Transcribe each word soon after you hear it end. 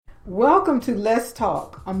Welcome to Let's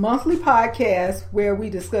Talk, a monthly podcast where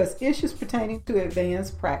we discuss issues pertaining to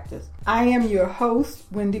advanced practice. I am your host,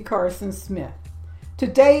 Wendy Carson Smith.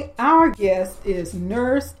 Today, our guest is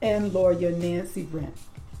nurse and lawyer Nancy Brent.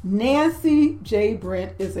 Nancy J.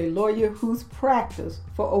 Brent is a lawyer whose practice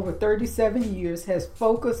for over 37 years has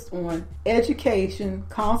focused on education,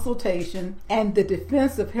 consultation, and the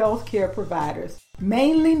defense of healthcare providers,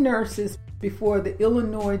 mainly nurses, before the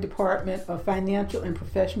Illinois Department of Financial and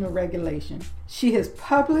Professional Regulation. She has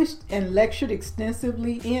published and lectured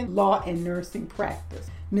extensively in law and nursing practice.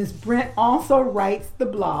 Ms. Brent also writes the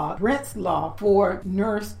blog, Brent's Law, for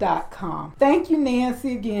nurse.com. Thank you,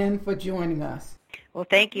 Nancy, again for joining us. Well,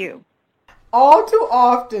 thank you. All too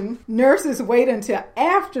often, nurses wait until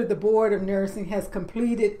after the Board of Nursing has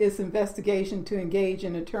completed its investigation to engage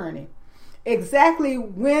an attorney. Exactly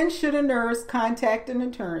when should a nurse contact an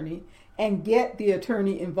attorney and get the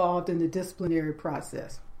attorney involved in the disciplinary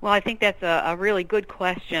process? Well, I think that's a really good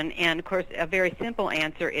question, and of course a very simple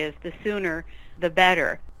answer is the sooner the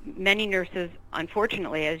better. Many nurses,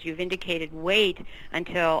 unfortunately, as you've indicated, wait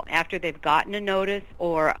until after they've gotten a notice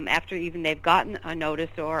or after even they've gotten a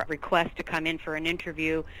notice or a request to come in for an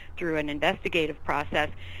interview through an investigative process.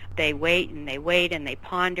 They wait and they wait and they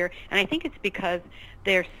ponder, and I think it's because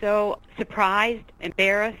they're so surprised,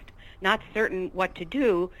 embarrassed, not certain what to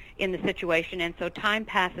do in the situation, and so time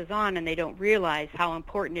passes on and they don't realize how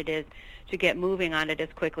important it is to get moving on it as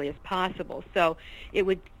quickly as possible. So it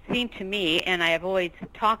would seem to me, and I have always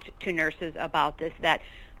talked to nurses about this, that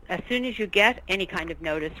as soon as you get any kind of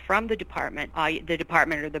notice from the department or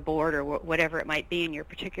the board or whatever it might be in your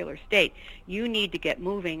particular state, you need to get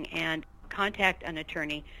moving and contact an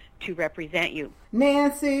attorney to represent you.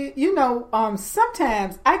 Nancy,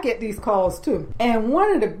 sometimes I get these calls too. And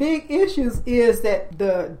one of the big issues is that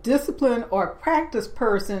the discipline or practice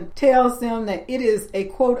person tells them that it is a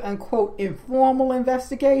quote-unquote informal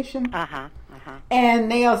investigation.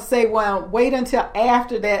 And they'll say, well, wait until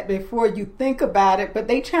after that before you think about it. But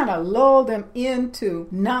they try to lull them into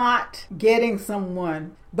not getting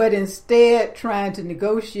someone, but instead trying to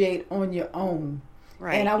negotiate on your own.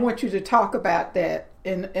 Right. And I want you to talk about that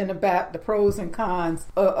and about the pros and cons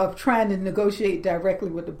of trying to negotiate directly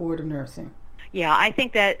with the Board of Nursing. Yeah, I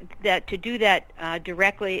think that to do that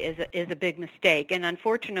directly is a big mistake. And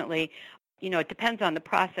unfortunately, it depends on the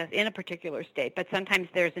process in a particular state, but sometimes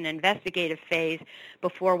there's an investigative phase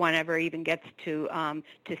before one ever even gets to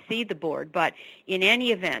see the board. But in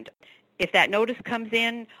any event, if that notice comes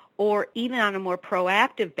in, or even on a more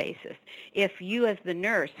proactive basis, if you as the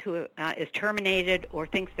nurse who is terminated or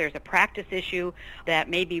thinks there's a practice issue that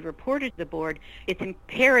may be reported to the board, it's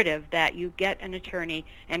imperative that you get an attorney,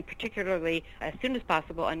 and particularly as soon as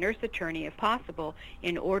possible, a nurse attorney if possible,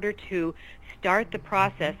 in order to start the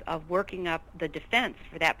process of working up the defense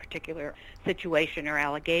for that particular situation or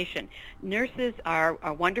allegation. Nurses are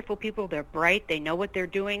wonderful people. They're bright. They know what they're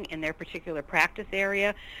doing in their particular practice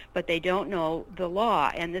area, but they don't know the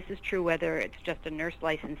law. And this is true whether it's just a nurse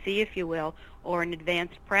licensee, if you will, or an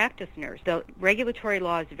advanced practice nurse. The regulatory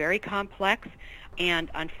law is very complex,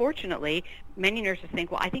 and unfortunately, many nurses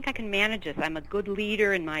think, well, I think I can manage this. I'm a good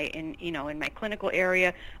leader in my clinical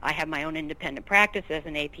area. I have my own independent practice as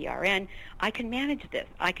an APRN. I can manage this.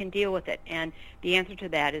 I can deal with it. And the answer to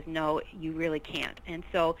that is no, you really can't. And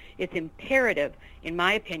so it's imperative, in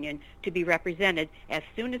my opinion, to be represented as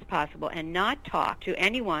soon as possible and not talk to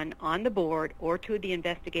anyone on the board or to the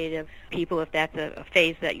investigative people, if that's a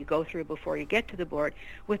phase that you go through before you get to the board,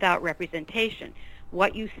 without representation.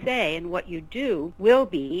 What you say and what you do will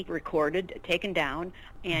be recorded, taken down,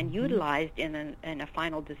 and utilized in a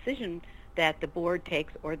final decision that the board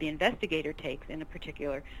takes or the investigator takes in a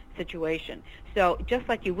particular situation. So just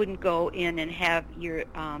like you wouldn't go in and have your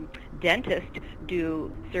dentist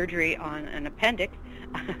do surgery on an appendix,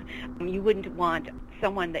 you wouldn't want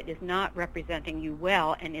someone that is not representing you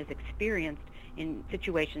well and is experienced in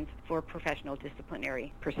situations for professional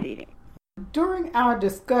disciplinary proceedings. During our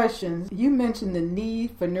discussions, you mentioned the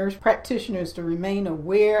need for nurse practitioners to remain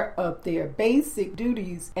aware of their basic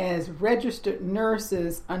duties as registered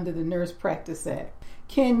nurses under the Nurse Practice Act.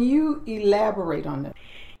 Can you elaborate on that?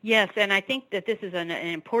 Yes, and I think that this is an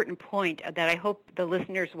important point that I hope the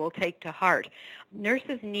listeners will take to heart.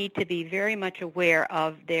 Nurses need to be very much aware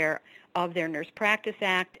of their Nurse Practice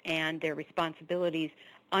Act and their responsibilities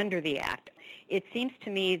under the Act. It seems to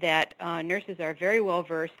me that nurses are very well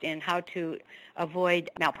versed in how to avoid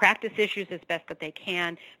malpractice issues as best that they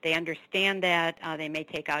can. They understand that. They may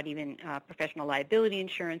take out even professional liability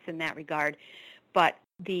insurance in that regard. But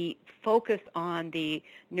the focus on the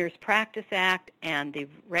Nurse Practice Act and the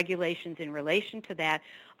regulations in relation to that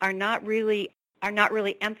are not really are not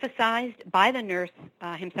really emphasized by the nurse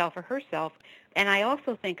himself or herself. And I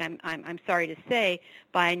also think, I'm sorry to say,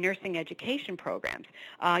 by nursing education programs.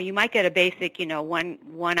 You might get a basic,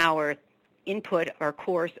 1 hour input or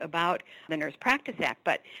course about the Nurse Practice Act,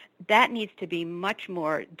 but that needs to be much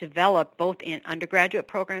more developed both in undergraduate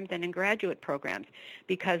programs and in graduate programs,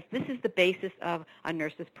 because this is the basis of a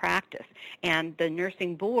nurse's practice. And the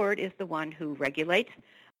nursing board is the one who regulates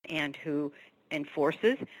and who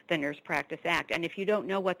enforces the Nurse Practice Act. And if you don't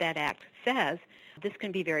know what that act says, this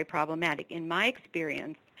can be very problematic. In my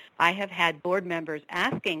experience, I have had board members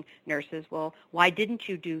asking nurses, well, why didn't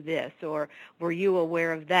you do this? Or were you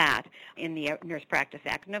aware of that in the Nurse Practice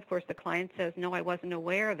Act? And of course, the client says, no, I wasn't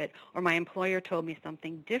aware of it. Or my employer told me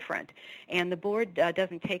something different. And the board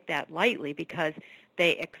doesn't take that lightly, because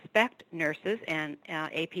they expect nurses and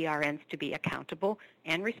APRNs to be accountable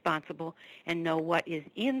and responsible and know what is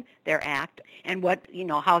in their act and what,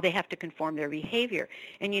 how they have to conform their behavior.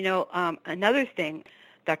 And, another thing,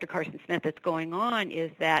 Dr. Carson Smith, that's going on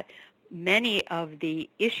is that many of the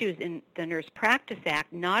issues in the Nurse Practice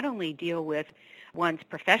Act not only deal with one's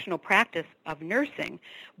professional practice of nursing,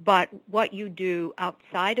 but what you do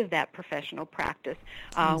outside of that professional practice.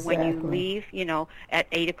 When you leave, at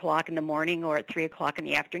 8 o'clock in the morning or at 3 o'clock in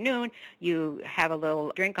the afternoon, you have a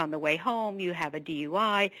little drink on the way home, you have a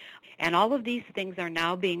DUI, and all of these things are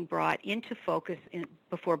now being brought into focus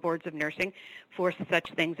before boards of nursing for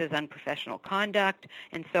such things as unprofessional conduct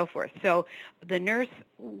and so forth. So the nurse,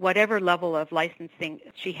 whatever level of licensing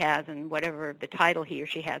she has and whatever the title he or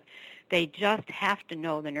she has, they just have to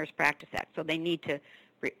know the Nurse Practice Act. So they need to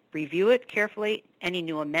review it carefully. Any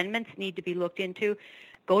new amendments need to be looked into.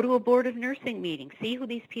 Go to a board of nursing meeting. See who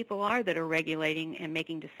these people are that are regulating and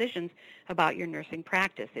making decisions about your nursing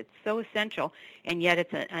practice. It's so essential, and yet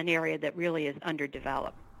it's an area that really is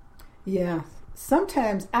underdeveloped. Yeah.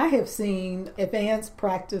 Sometimes I have seen advanced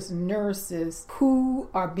practice nurses who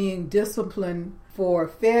are being disciplined for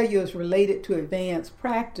failures related to advanced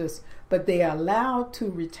practice, but they are allowed to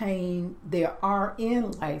retain their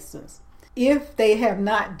RN license. If they have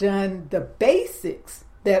not done the basics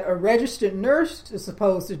that a registered nurse is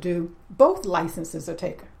supposed to do, both licenses are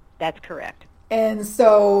taken. That's correct. And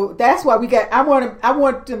so that's why I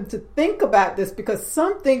want them to think about this, because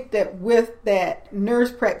some think that with that nurse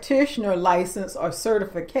practitioner license or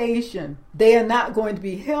certification, they are not going to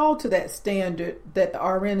be held to that standard that the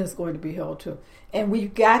RN is going to be held to. And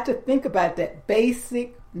we've got to think about that.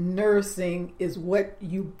 Basic nursing is what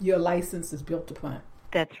your license is built upon.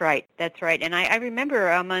 That's right. And I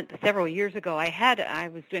remember several years ago, I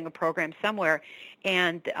was doing a program somewhere,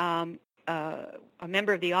 and a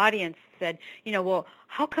member of the audience said, well,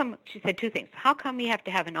 how come, she said two things. How come you have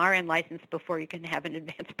to have an RN license before you can have an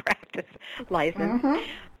advanced practice license? Mm-hmm.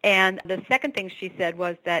 And the second thing she said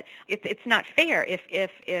was that it's not fair.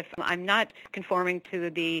 If I'm not conforming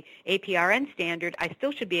to the APRN standard, I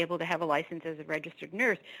still should be able to have a license as a registered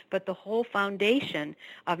nurse. But the whole foundation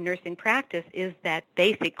of nursing practice is that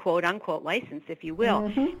basic quote-unquote license, if you will.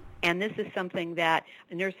 Mm-hmm. And this is something that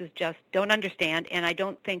nurses just don't understand, and I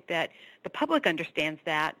don't think that the public understands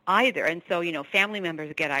that either. And so, family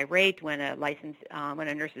members get irate when a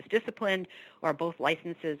nurse is disciplined, or both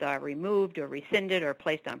licenses are removed or rescinded or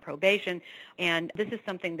placed on probation. And this is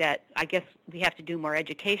something that I guess we have to do more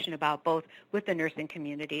education about, both with the nursing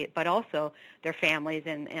community, but also their families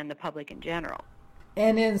and the public in general.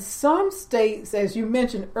 And in some states, as you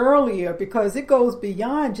mentioned earlier, because it goes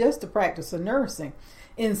beyond just the practice of nursing,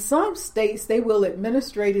 in some states, they will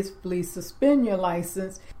administratively suspend your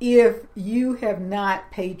license if you have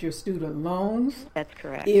not paid your student loans. That's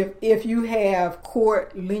correct. If you have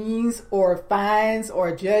court liens or fines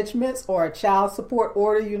or judgments or a child support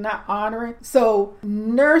order you're not honoring. So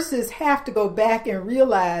nurses have to go back and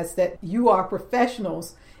realize that you are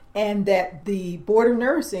professionals, and that the Board of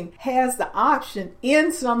Nursing has the option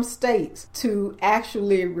in some states to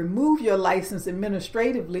actually remove your license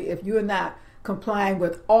administratively if you're not complying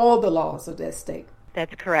with all the laws of that state.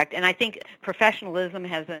 That's correct. And I think professionalism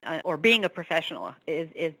or being a professional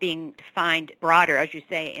is being defined broader, as you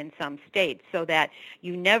say, in some states, so that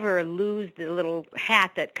you never lose the little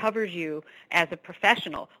hat that covers you as a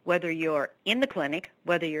professional, whether you're in the clinic,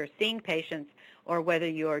 whether you're seeing patients, or whether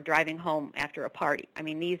you're driving home after a party. I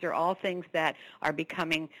mean, these are all things that are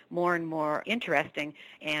becoming more and more interesting,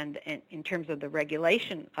 and in terms of the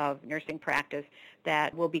regulation of nursing practice,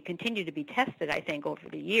 that will continue to be tested, I think, over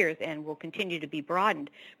the years and will continue to be broadened,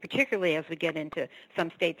 particularly as we get into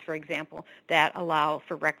some states, for example, that allow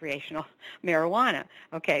for recreational marijuana.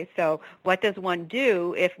 Okay, so what does one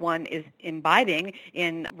do if one is imbibing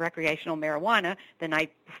in recreational marijuana the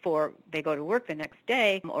night before they go to work the next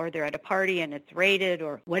day, or they're at a party and it's raided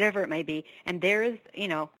or whatever it may be, and there is,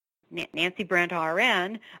 Nancy Brent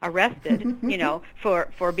RN arrested,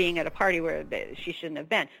 for being at a party where she shouldn't have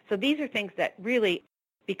been. So these are things that really,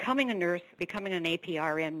 becoming a nurse, becoming an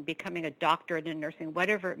APRN, becoming a doctorate in nursing,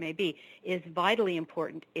 whatever it may be, is vitally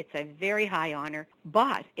important. It's a very high honor,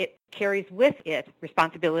 but it carries with it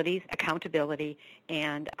responsibilities, accountability,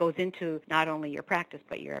 and goes into not only your practice,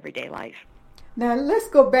 but your everyday life. Now, let's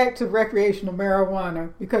go back to recreational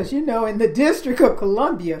marijuana because, in the District of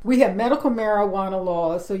Columbia, we have medical marijuana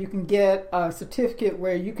laws, so you can get a certificate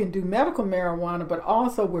where you can do medical marijuana, but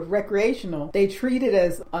also with recreational, they treat it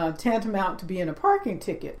as tantamount to being a parking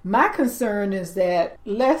ticket. My concern is that,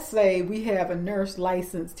 let's say we have a nurse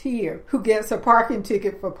licensed here who gets a parking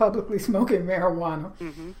ticket for publicly smoking marijuana.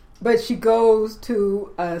 Mm-hmm. But she goes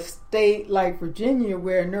to a state like Virginia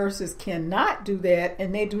where nurses cannot do that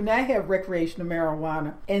and they do not have recreational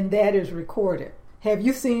marijuana, and that is recorded. Have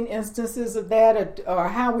you seen instances of that, or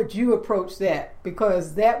how would you approach that?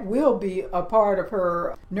 Because that will be a part of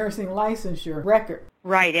her nursing licensure record.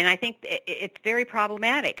 Right, and I think it's very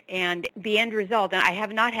problematic. And the end result, and I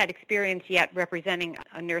have not had experience yet representing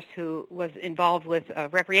a nurse who was involved with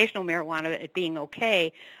recreational marijuana, it being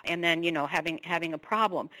okay, and then, having a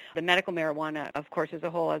problem. The medical marijuana, of course, is a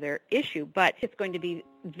whole other issue, but it's going to be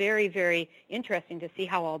very, very interesting to see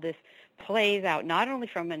how all this plays out, not only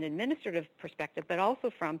from an administrative perspective, but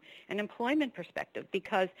also from an employment perspective.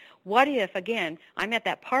 Because what if, again, I'm at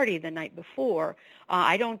that party the night before,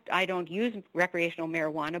 I don't use recreational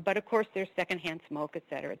marijuana, but of course there's secondhand smoke, et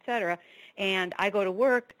cetera, and I go to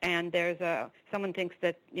work and someone thinks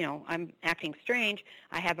that, I'm acting strange.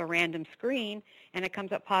 I have a random screen and it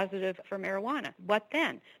comes up positive for marijuana. What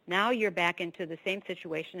then? Now you're back into the same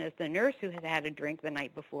situation as the nurse who had had a drink the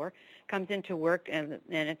night before, comes into work and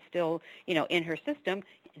it's still, in her system,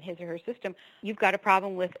 in his or her system. You've got a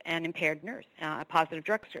problem with an impaired nurse, a positive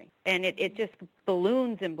drug screen. And it just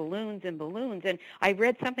balloons and balloons and balloons. And I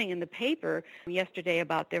read something in the paper yesterday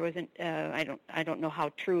about there was I don't know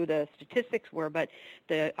how true the statistics were, but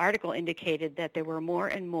the article indicated that there were more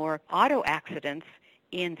and more auto accidents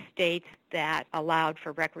in states that allowed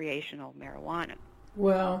for recreational marijuana.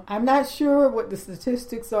 Well, I'm not sure what the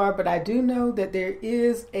statistics are, but I do know that there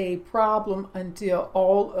is a problem until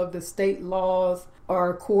all of the state laws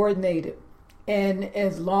are coordinated. And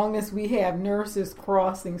as long as we have nurses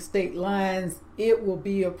crossing state lines, it will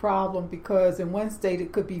be a problem, because in one state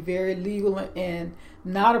it could be very legal and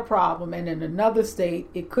not a problem, and in another state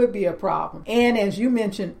it could be a problem. And as you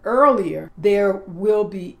mentioned earlier, there will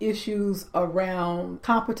be issues around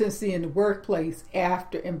competency in the workplace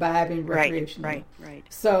after imbibing recreational. Right.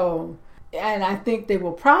 So, and I think they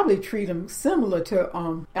will probably treat them similar to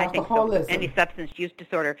alcoholism. So. Any substance use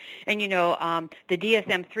disorder. And, the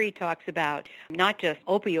DSM-3 talks about not just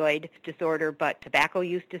opioid disorder, but tobacco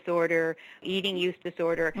use disorder, eating use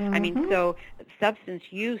disorder. Mm-hmm. I mean, so a substance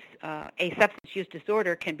use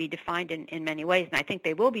disorder can be defined in many ways, and I think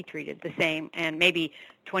they will be treated the same. And maybe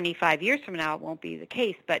 25 years from now it won't be the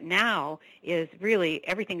case, but now is really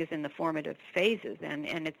everything is in the formative phases,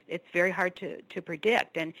 and it's very hard to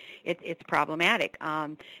predict, and it's problematic.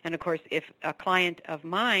 And of course, if a client of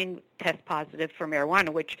mine tests positive for marijuana,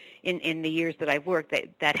 which in the years that I've worked,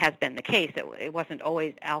 that has been the case. It wasn't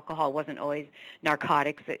always alcohol, wasn't always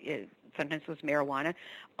narcotics. It sometimes was marijuana.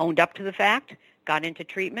 Owned up to the fact, got into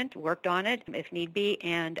treatment, worked on it if need be,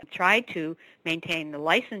 and tried to maintain the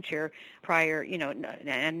licensure prior,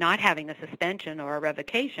 and not having a suspension or a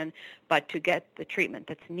revocation, but to get the treatment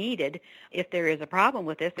that's needed. If there is a problem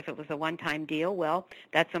with this, if it was a one-time deal, well,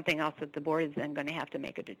 that's something else that the board is then going to have to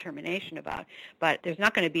make a determination about. But there's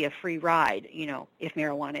not going to be a free ride, if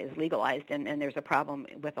marijuana is legalized and there's a problem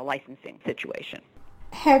with a licensing situation.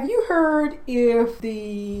 Have you heard if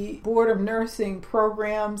the Board of Nursing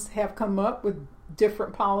programs have come up with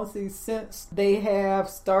different policies since state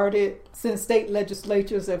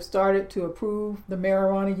legislatures have started to approve the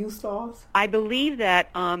marijuana use laws? I believe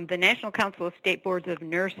that the National Council of State Boards of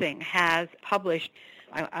Nursing has published,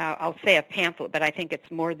 I'll say a pamphlet, but I think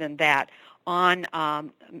it's more than that, on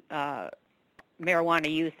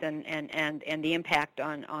marijuana use and the impact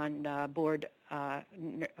on Board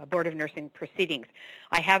of Nursing proceedings.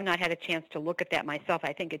 I have not had a chance to look at that myself.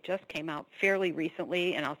 I think it just came out fairly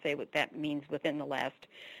recently, and I'll say what that means within the last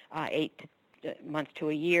 8 to months to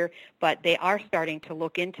a year, but they are starting to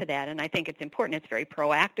look into that, and I think it's important. It's very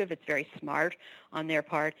proactive. It's very smart on their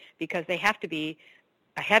part because they have to be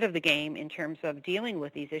ahead of the game in terms of dealing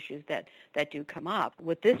with these issues that do come up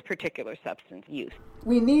with this particular substance use.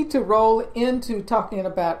 We need to roll into talking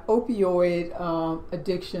about opioid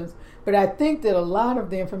addictions, but I think that a lot of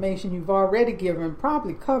the information you've already given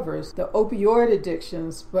probably covers the opioid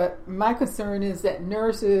addictions, but my concern is that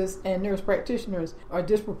nurses and nurse practitioners are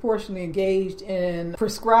disproportionately engaged in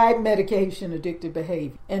prescribed medication addictive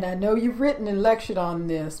behavior. And I know you've written and lectured on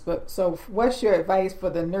this, but so what's your advice for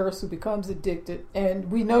the nurse who becomes addicted?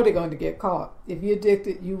 And we know they're going to get caught. If you're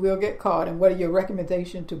addicted, you will get caught. And what are your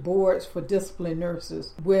recommendations to boards for disciplined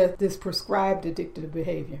nurses with this prescribed addictive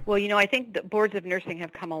behavior? Well, I think the boards of nursing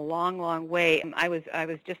have come a long way. I was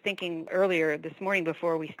just thinking earlier this morning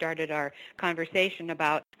before we started our conversation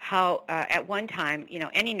about how at one time,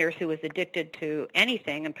 any nurse who was addicted to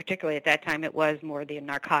anything, and particularly at that time it was more the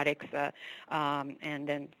narcotics and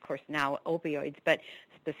then, of course, now opioids, but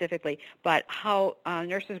specifically, but how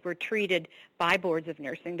nurses were treated by boards of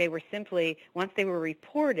nursing. They were simply, once they were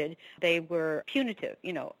reported, they were punitive.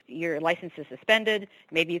 Your license is suspended.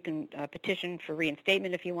 Maybe you can petition for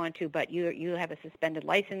reinstatement if you want to, but you have a suspended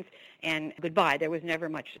license, and goodbye. There was never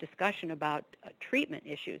much discussion about treatment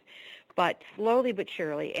issues. But slowly but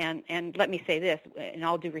surely, and let me say this, in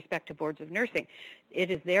all due respect to boards of nursing,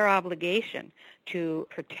 it is their obligation to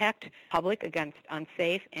protect public against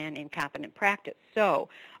unsafe and incompetent practice. So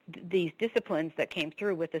these disciplines that came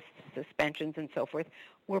through with the suspensions and so forth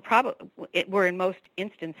were in most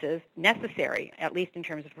instances necessary, at least in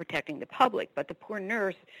terms of protecting the public, but the poor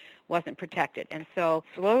nurse wasn't protected. And so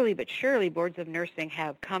slowly but surely, boards of nursing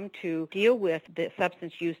have come to deal with the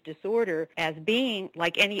substance use disorder as being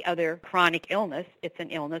like any other chronic illness. It's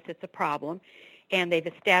an illness, it's a problem. And they've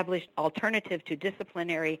established alternative to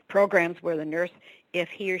disciplinary programs where the nurse, if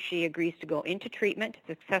he or she agrees to go into treatment,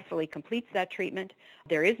 successfully completes that treatment,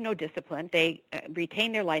 there is no discipline. They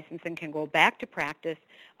retain their license and can go back to practice.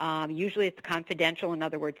 Usually it's confidential. In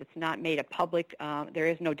other words, it's not made a public. There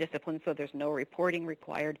is no discipline, so there's no reporting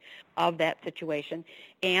required of that situation.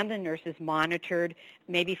 And the nurse is monitored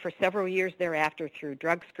maybe for several years thereafter through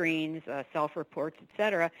drug screens, self-reports, et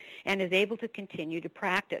cetera, and is able to continue to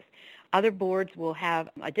practice. Other boards will have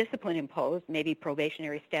a discipline imposed, maybe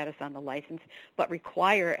probationary status on the license, but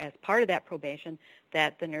require as part of that probation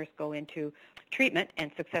that the nurse go into treatment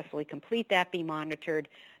and successfully complete that, be monitored,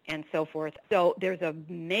 and so forth. So there's a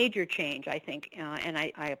major change, I think, and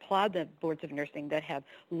I applaud the boards of nursing that have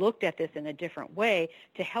looked at this in a different way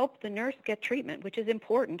to help the nurse get treatment, which is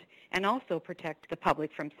important, and also protect the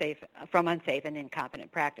public from unsafe and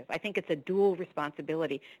incompetent practice. I think it's a dual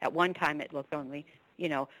responsibility. At one time it looked only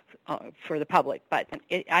for the public. But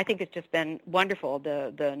I think it's just been wonderful,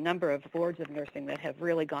 the number of boards of nursing that have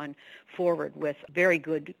really gone forward with very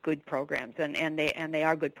good programs, and they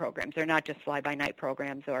are good programs. They're not just fly-by-night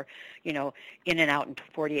programs or, in and out in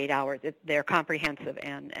 48 hours. They're comprehensive,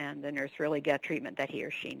 and the nurse really gets treatment that he or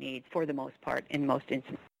she needs for the most part in most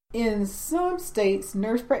instances. In some states,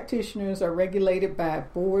 nurse practitioners are regulated by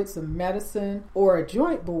boards of medicine or a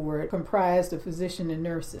joint board comprised of physicians and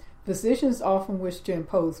nurses. Physicians often wish to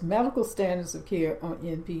impose medical standards of care on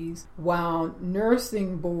NPs, while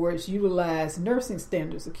nursing boards utilize nursing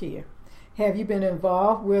standards of care. Have you been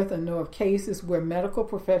involved with or know of cases where medical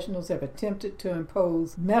professionals have attempted to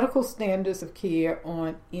impose medical standards of care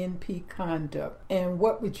on NP conduct? And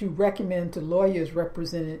what would you recommend to lawyers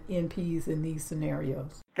representing NPs in these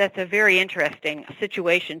scenarios? That's a very interesting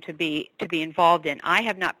situation to be involved in. I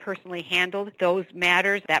have not personally handled those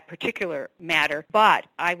matters, that particular matter, but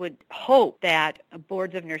I would hope that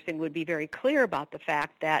boards of nursing would be very clear about the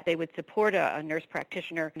fact that they would support a nurse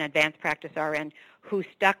practitioner, an advanced practice RN, who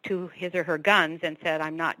stuck to his or her guns and said,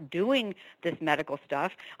 I'm not doing this medical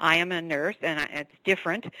stuff. I am a nurse, and it's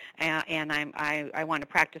different, and I want to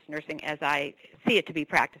practice nursing as I see it to be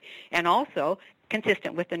practiced. And also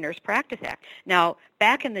consistent with the Nurse Practice Act. Now,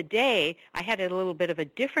 back in the day, I had a little bit of a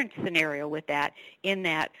different scenario with that, in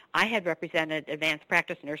that I had represented advanced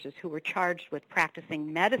practice nurses who were charged with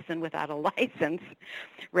practicing medicine without a license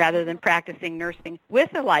rather than practicing nursing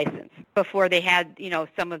with a license before they had,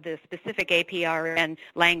 some of the specific APRN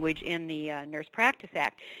language in the Nurse Practice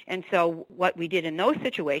Act. And so what we did in those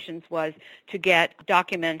situations was to get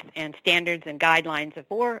documents and standards and guidelines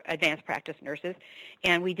for advanced practice nurses,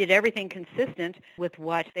 and we did everything consistent with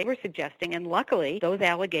what they were suggesting, and luckily those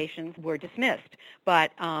allegations were dismissed.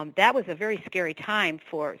 But that was a very scary time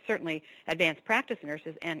for certainly advanced practice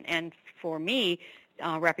nurses, and for me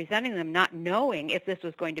representing them, not knowing if this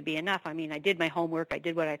was going to be enough. I mean, I did my homework. I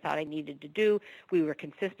did what I thought I needed to do. We were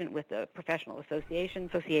consistent with the professional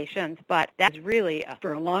associations, but that's really,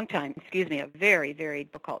 for a long time, a very, very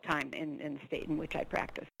difficult time in the state in which I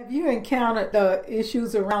practice. Have you encountered the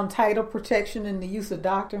issues around title protection and the use of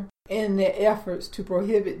doctor in their efforts to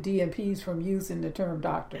prohibit DNPs from using the term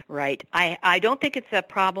doctor? Right. I don't think it's a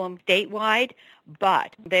problem statewide,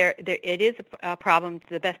 but it is a problem, to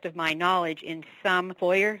the best of my knowledge, in some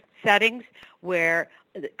employer settings where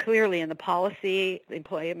clearly in the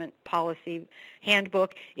employment policy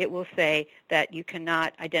handbook, it will say that you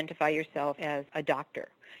cannot identify yourself as a doctor.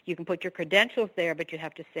 You can put your credentials there, but you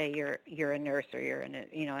have to say you're a nurse or you're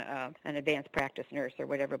an advanced practice nurse or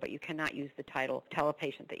whatever. But you cannot use the title. Tell a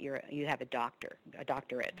patient that you have a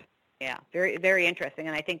doctorate. Yeah, very, very interesting.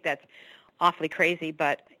 And I think that's awfully crazy,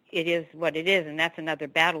 but it is what it is, and that's another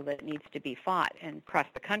battle that needs to be fought and across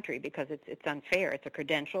the country because it's unfair. It's a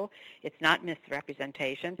credential. It's not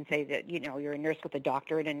misrepresentation. And say that you're a nurse with a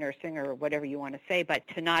doctorate in nursing or whatever you want to say, but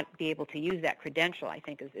to not be able to use that credential, I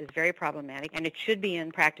think, is very problematic. And it should be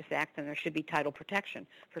in Practice Acts, and there should be title protection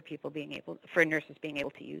for nurses being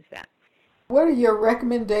able to use that. What are your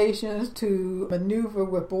recommendations to maneuver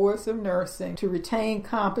with boards of nursing to retain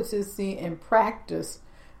competency in practice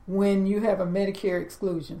when you have a Medicare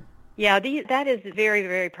exclusion? Yeah, that is very,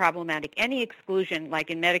 very problematic. Any exclusion, like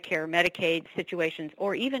in Medicare or Medicaid situations,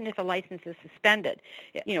 or even if a license is suspended,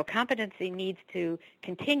 competency needs to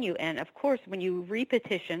continue. And, of course, when you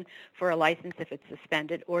repetition for a license if it's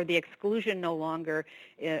suspended or the exclusion no longer,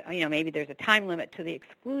 maybe there's a time limit to the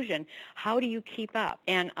exclusion, how do you keep up?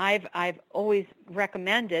 And I've always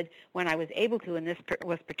recommended, when I was able to, and this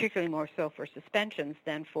was particularly more so for suspensions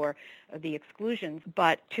than for the exclusions,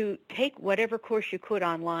 but to take whatever course you could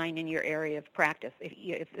online in your area of practice.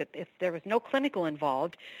 If there was no clinical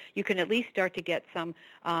involved, you can at least start to get some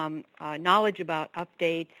knowledge about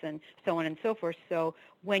updates and so on and so forth. So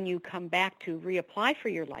when you come back to reapply for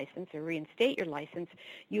your license or reinstate your license,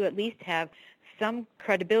 you at least have some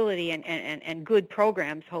credibility and good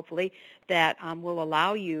programs, hopefully, that will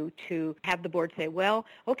allow you to have the board say, well,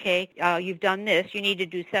 okay, you've done this. You need to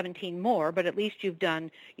do 17 more, but at least you've done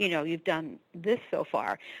this so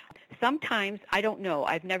far. Sometimes, I don't know,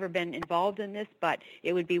 I've never been involved in this, but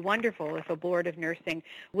it would be wonderful if a board of nursing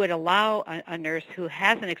would allow a nurse who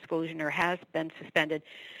has an exclusion or has been suspended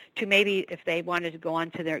to maybe, if they wanted to go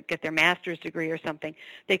on to get their master's degree or something,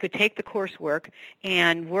 they could take the coursework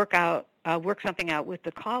and work something out with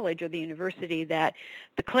the college or the university that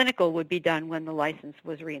the clinical would be done when the license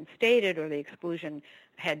was reinstated or the exclusion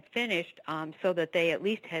had finished, so that they at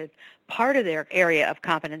least had part of their area of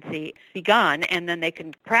competency begun, and then they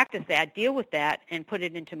can practice that, deal with that, and put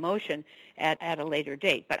it into motion at a later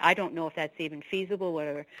date. But I don't know if that's even feasible,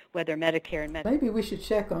 whether Medicare and Maybe we should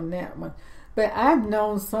check on that one. But I've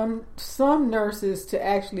known some nurses to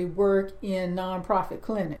actually work in nonprofit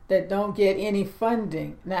clinics that don't get any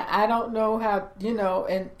funding. Now, I don't know how,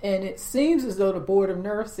 and it seems as though the Board of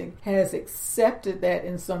Nursing has accepted that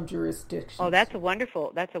in some jurisdictions. Oh, that's a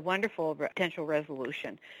wonderful potential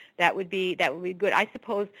resolution. That would be good. I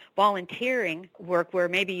suppose volunteering work where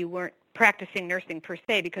maybe you weren't practicing nursing per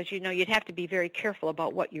se, because you'd have to be very careful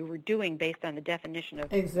about what you were doing based on the definition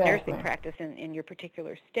of nursing practice in your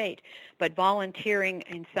particular state. But volunteering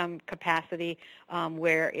in some capacity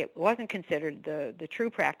where it wasn't considered the true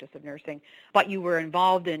practice of nursing, but you were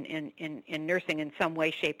involved in nursing in some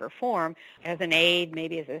way, shape, or form as an aide,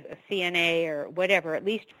 maybe as a CNA or whatever, at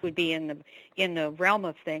least would be in the realm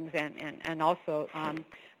of things, and also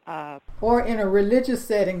or in a religious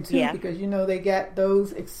setting too, yeah. Because they got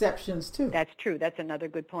those exceptions too. That's true. That's another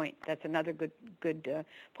good point. That's another good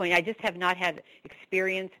point. I just have not had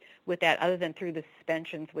experience with that other than through the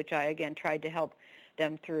suspensions, which I again tried to help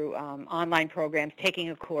them through online programs, taking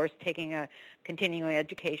a course, taking a continuing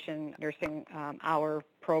education nursing hour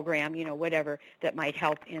program, whatever that might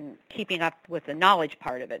help in keeping up with the knowledge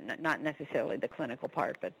part of it, not necessarily the clinical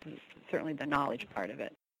part, but certainly the knowledge part of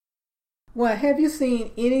it. Well, have you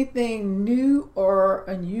seen anything new or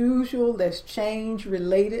unusual that's changed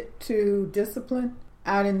related to discipline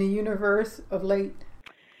out in the universe of late?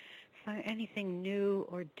 Anything new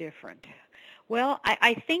or different? Well,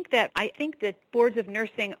 I think that boards of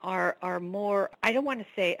nursing are more, I don't want to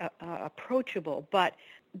say approachable, but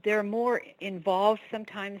they're more involved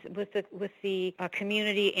sometimes with the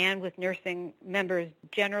community and with nursing members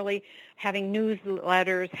generally, having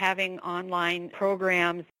newsletters, having online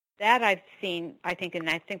programs. That I've seen, I think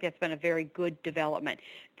that's been a very good development.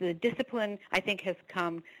 The discipline, I think, has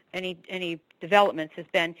come, any developments has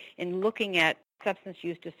been in looking at substance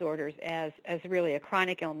use disorders as really a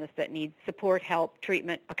chronic illness that needs support, help,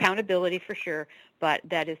 treatment, accountability for sure, but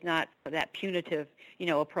that is not that punitive,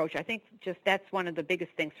 approach. I think just that's one of the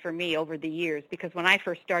biggest things for me over the years, because when I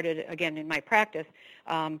first started, again, in my practice,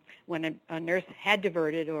 when a nurse had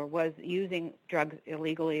diverted or was using drugs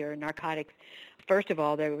illegally or narcotics, first of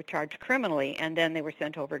all, they were charged criminally, and then they were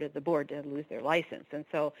sent over to the board to lose their license. And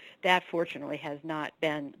so that, fortunately, has not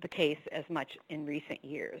been the case as much in recent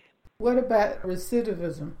years. What about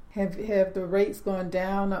recidivism? Have the rates gone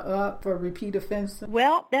down or up for repeat offenses?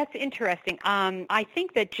 Well, that's interesting. I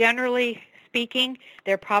think that generally speaking,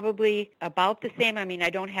 they're probably about the same. I mean, I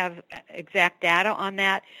don't have exact data on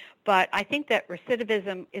that, but I think that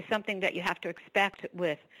recidivism is something that you have to expect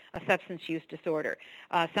with a substance use disorder.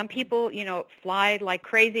 Some people, fly like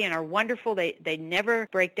crazy and are wonderful. They never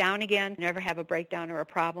break down again, never have a breakdown or a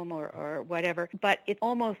problem or whatever. But it's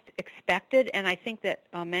almost expected, and I think that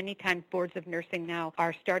many times boards of nursing now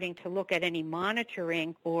are starting to look at any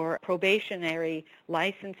monitoring or probationary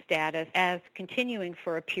license status as continuing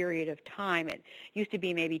for a period of time. It used to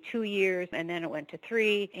be maybe 2 years, and then it went to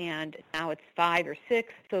 3, and now it's 5 or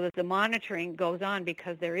 6, so that the monitoring goes on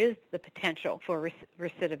because there is the potential for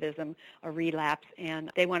recidivism or relapse, and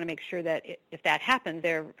they want to make sure that if that happens,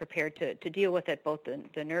 they're prepared to deal with it, both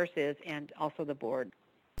the nurses and also the board.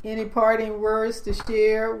 Any parting words to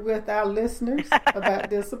share with our listeners about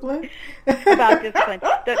discipline? About discipline.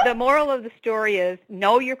 The moral of the story is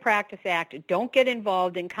know your practice act. Don't get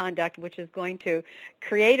involved in conduct which is going to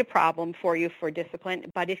create a problem for you for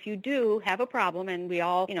discipline. But if you do have a problem, and we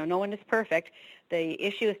all, no one is perfect, the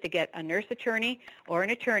issue is to get a nurse attorney or an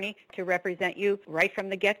attorney to represent you right from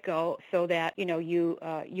the get-go so that, you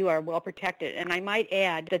are well protected. And I might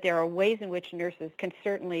add that there are ways in which nurses can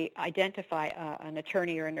certainly identify an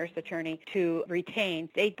attorney or a nurse attorney to retain.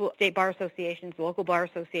 State bar associations, local bar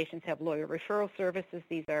associations have lawyer referral services.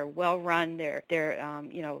 These are well-run. They're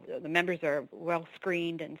the members are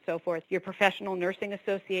well-screened and so forth. Your professional nursing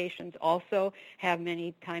associations also have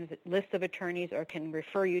many times lists of attorneys or can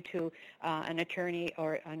refer you to an attorney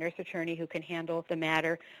or a nurse attorney who can handle the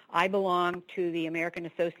matter. I belong to the American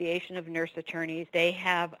Association of Nurse Attorneys. They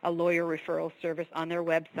have a lawyer referral service on their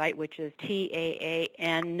website, which is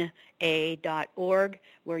taana.org,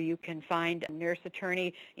 where you can find a nurse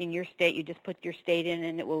attorney in your state. You just put your state in,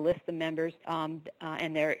 and it will list the members and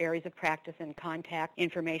their areas of practice and contact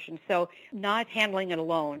information. So not handling it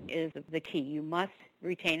alone is the key. You must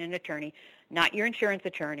retain an attorney, not your insurance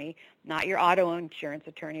attorney, not your auto insurance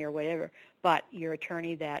attorney or whatever, but your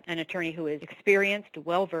attorney an attorney who is experienced,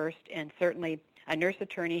 well-versed, and certainly a nurse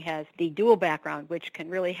attorney has the dual background, which can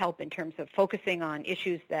really help in terms of focusing on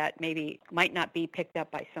issues that maybe might not be picked up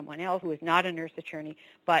by someone else who is not a nurse attorney.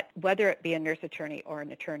 But whether it be a nurse attorney or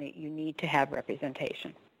an attorney, you need to have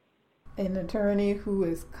representation. An attorney who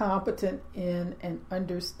is competent in and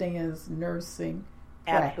understands nursing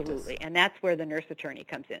practice. Absolutely, and that's where the nurse attorney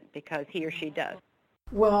comes in, because he or she does.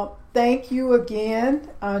 Well, thank you again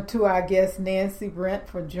to our guest, Nancy Brent,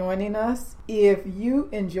 for joining us. If you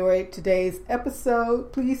enjoyed today's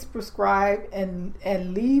episode, please subscribe and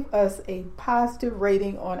leave us a positive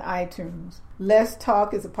rating on iTunes. Let's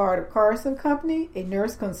Talk is a part of Carson Company, a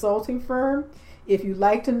nurse consulting firm. If you'd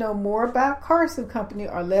like to know more about Carson Company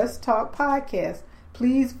or Let's Talk podcast,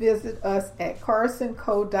 please visit us at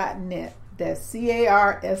carsonco.net. That's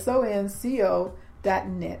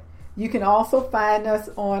carsonco.net. You can also find us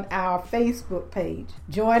on our Facebook page.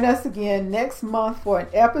 Join us again next month for an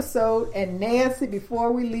episode. And Nancy,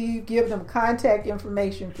 before we leave, give them contact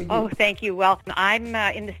information for you. Oh, thank you. Well, I'm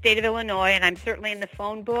in the state of Illinois, and I'm certainly in the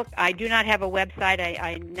phone book. I do not have a website.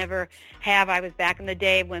 I never have. I was back in the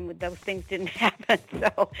day when those things didn't happen.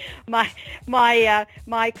 So my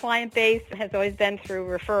client base has always been through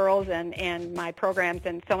referrals and my programs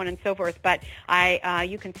and so on and so forth. But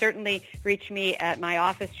you can certainly reach me at my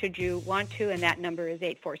office should you want to, and that number is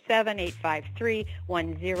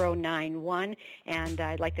 847-853-1091. And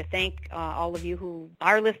I'd like to thank all of you who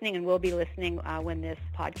are listening and will be listening when this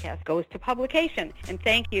podcast goes to publication. And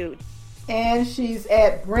thank you. And she's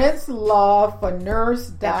at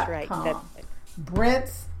BrentsLawForNurse.com. That's right.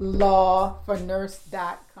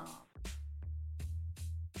 BrentsLawForNurse.com.